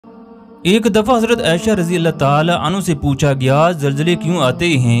ایک دفعہ حضرت عائشہ رضی اللہ تعالی عنہ سے پوچھا گیا زلزلے کیوں آتے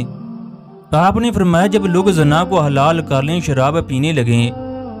ہیں؟ آپ نے فرمایا جب لوگ زنا کو حلال کر لیں، شراب پینے لگیں،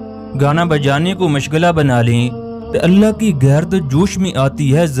 گانا بجانے کو مشغلہ بنا لیں تو اللہ کی غیرت جوش میں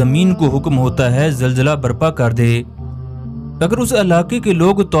آتی ہے، زمین کو حکم ہوتا ہے زلزلہ برپا کر دے۔ اگر اس علاقے کے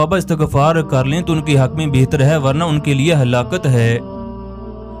لوگ توبہ استغفار کر لیں تو ان کے حق میں بہتر ہے، ورنہ ان کے لیے ہلاکت ہے۔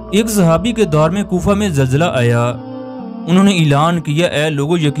 ایک صحابی کے دور میں کوفہ میں زلزلہ آیا، انہوں نے اعلان کیا اے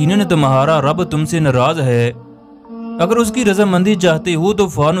لوگو یقیناً تمہارا رب تم سے ناراض ہے، اگر اس کی رضامندی چاہتے ہو تو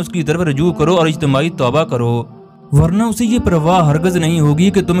فوراً اس کی طرف رجوع کرو اور اجتماعی توبہ کرو، ورنہ اسے یہ پرواہ ہرگز نہیں ہوگی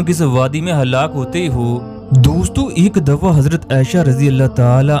کہ تم کس وادی میں ہلاک ہوتے ہو۔ دوستو، ایک دفعہ حضرت عائشہ رضی اللہ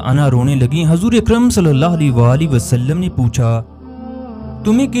تعالی عنہ رونے لگیں۔ حضور اکرم صلی اللہ علیہ وآلہ وسلم نے پوچھا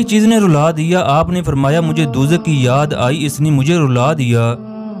تمہیں کس چیز نے رلا دیا؟ آپ نے فرمایا مجھے دوزخ کی یاد آئی، اس نے مجھے رلا دیا۔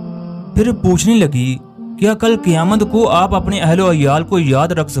 پھر پوچھنے لگی کیا کل قیامت کو آپ اپنے اہل و عیال کو یاد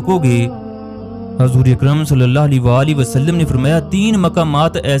رکھ سکو گے؟ حضور اکرم صلی اللہ علیہ وآلہ وسلم نے فرمایا 3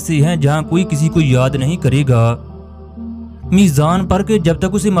 مقامات ایسے ہیں جہاں کوئی کسی کو یاد نہیں کرے گا، میزان پر کہ جب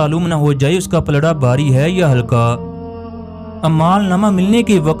تک اسے معلوم نہ ہو جائے اس کا پلڑا بھاری ہے یا ہلکا، اعمال نامہ ملنے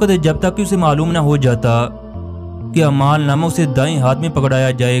کے وقت جب تک اسے معلوم نہ ہو جاتا کہ اعمال نامہ اسے دائیں ہاتھ میں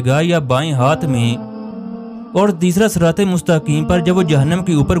پکڑایا جائے گا یا بائیں ہاتھ میں، اور تیسرا صراط مستقیم پر جب وہ جہنم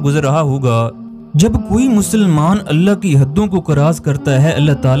کے اوپر گزر رہا ہوگا۔ جب کوئی مسلمان اللہ کی حدوں کو کراس کرتا ہے،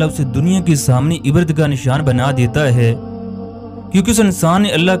 اللہ تعالیٰ اسے دنیا کے سامنے عبرت کا نشان بنا دیتا ہے، کیونکہ اس انسان نے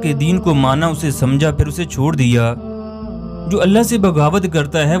اللہ کے دین کو مانا، اسے سمجھا، پھر اسے چھوڑ دیا۔ جو اللہ سے بغاوت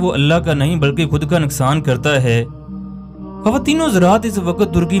کرتا ہے وہ اللہ کا نہیں بلکہ خود کا نقصان کرتا ہے۔ خواتین و حضرات، اس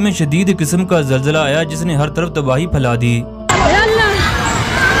وقت ترکی میں شدید قسم کا زلزلہ آیا جس نے ہر طرف تباہی پھیلا دی۔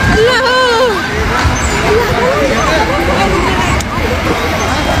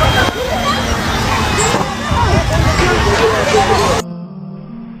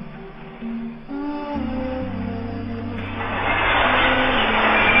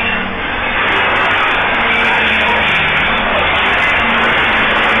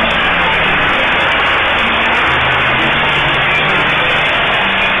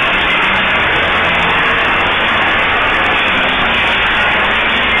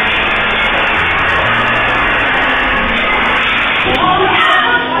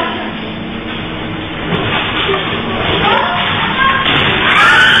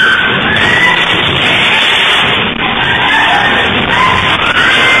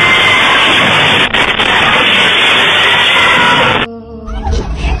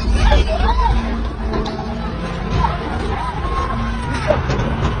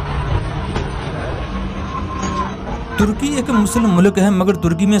 ترکی ایک مسلم ملک ہے، مگر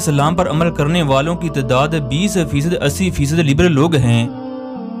ترکی میں اسلام پر عمل کرنے والوں کی تعداد 20%، 80% لبرل لوگ ہیں۔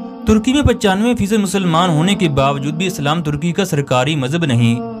 ترکی میں 95% مسلمان ہونے کے باوجود بھی اسلام ترکی کا سرکاری مذہب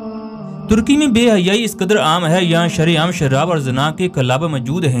نہیں۔ ترکی میں بے حیائی اس قدر عام ہے، یہاں شرعام شراب اور زنا کے کلاب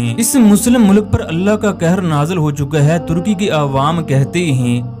موجود ہیں۔ اس مسلم ملک پر اللہ کا قہر نازل ہو چکا ہے۔ ترکی کے عوام کہتے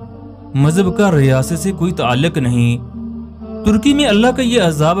ہیں مذہب کا ریاست سے کوئی تعلق نہیں۔ ترکی میں اللہ کا یہ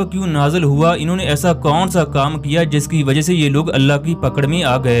عذاب کیوں نازل ہوا؟ انہوں نے ایسا کون سا کام کیا جس کی وجہ سے یہ لوگ اللہ کی پکڑ میں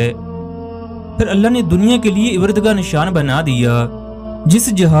آ گئے؟ پھر اللہ نے دنیا کے لیے عبرت کا نشان بنا دیا۔ جس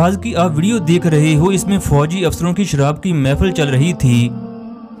جہاز کی آپ ویڈیو دیکھ رہے ہو اس میں فوجی افسروں کی شراب کی محفل چل رہی تھی۔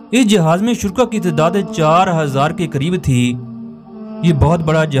 اس جہاز میں شرکا کی تعداد 4000 کے قریب تھی۔ یہ بہت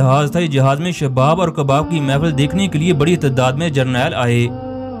بڑا جہاز تھا۔ اس جہاز میں شباب اور کباب کی محفل دیکھنے کے لیے بڑی تعداد میں جرنیل آئے۔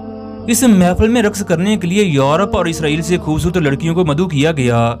 اس محفل میں رقص کرنے کے لیے یورپ اور اسرائیل سے خوبصورت لڑکیوں کو مدعو کیا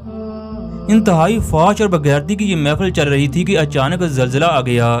گیا۔ انتہائی فحش اور بغیرتی کی یہ محفل چل رہی تھی کہ اچانک زلزلہ آ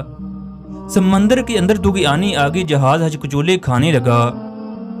گیا۔ سمندر کے اندر طوفان آگے جہاز ہچکچولے کھانے لگا۔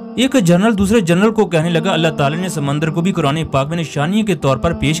 ایک جنرل دوسرے جنرل کو کہنے لگا اللہ تعالی نے سمندر کو بھی قرآن پاک میں نشانی کے طور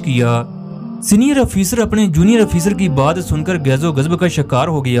پر پیش کیا۔ سینئر افیسر اپنے جونیئر افیسر کی بات سن کر غیظ و غضب کا شکار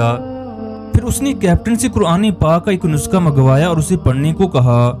ہو گیا۔ پھر اس نے کیپٹن سے قرآن پاک کا ایک نسخہ منگوایا اور اسے پڑھنے کو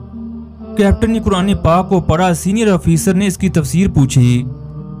کہا۔ کیپٹن نے قرآن پاک کو پڑھا۔ سینئر افیسر نے اس کی تفسیر پوچھی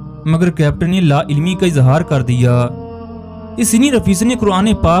مگر کیپٹن نے لا علمی کا اظہار کر دیا۔ اس سینئر افیسر نے قرآن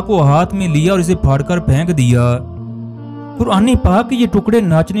پاک کو ہاتھ میں لیا اور اسے پھاڑ کر پھینک دیا۔ قرآن پاک کے یہ ٹکڑے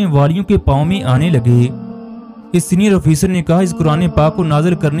ناچنے والیوں کے پاؤں میں آنے لگے۔ اس سینئر افیسر نے کہا اس قرآن پاک کو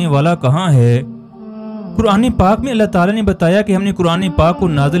نازل کرنے والا کہاں ہے؟ قرآن پاک میں اللہ تعالی نے بتایا کہ ہم نے قرآن پاک کو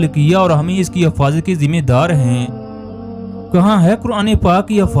نازل کیا اور ہمیں اس کی حفاظت کے ذمہ دار ہیں۔ کہاں ہے قرآن پاک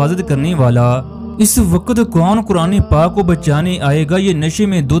کی حفاظت کرنے والا؟ اس وقت کون قرآن پاک کو بچانے آئے گا؟ یہ نشے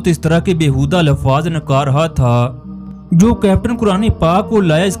میں دھت اس طرح کے بےہودہ لفاظ نکار رہا تھا۔ جو کیپٹن قرآن پاک کو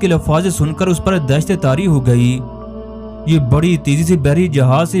لایا اس کے لفاظ سن کر اس پر دہشت طاری ہو گئی۔ یہ بڑی تیزی سے بحری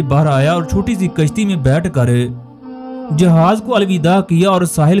جہاز سے باہر آیا اور چھوٹی سی کشتی میں بیٹھ کر जहाज को अलविदा किया और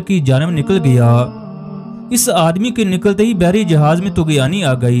साहिल की जानब निकल गया। इस आदमी के निकलते ही बहरी जहाज में तुगयानी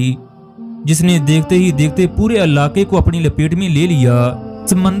आ गई, जिसने देखते ही देखते पूरे इलाके को अपनी लपेट में ले लिया।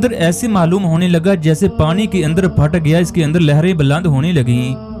 समंदर ऐसे मालूम होने लगा जैसे पानी के अंदर फट गया, इसके अंदर लहरें बुलंद होने लगी।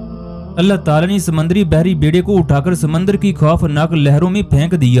 अल्लाह ताला ने समंदरी बहरी बेड़े को उठाकर समंदर की खौफनाक लहरों में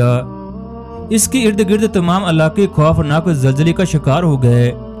फेंक दिया। इसके इर्द गिर्द तमाम इलाके खौफनाक जलजले का शिकार हो गए।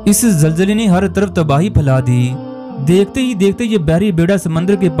 इस जलजले ने हर तरफ तबाही फैला दी। देखते ही देखते ये बहरी बेड़ा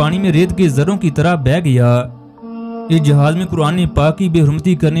समंदर के पानी में रेत के जरों की तरह बह गया। इस जहाज में कुरान पाक की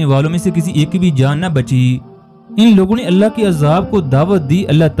बेहुरमती करने वालों में से किसी एक की भी जान न बची। इन लोगों ने अल्लाह के अजाब को दावत दी।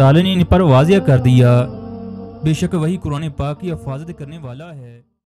 अल्लाह ताला ने इन पर वाज़िया कर दिया, बेशक वही कुरान पाक की हिफाजत करने वाला है।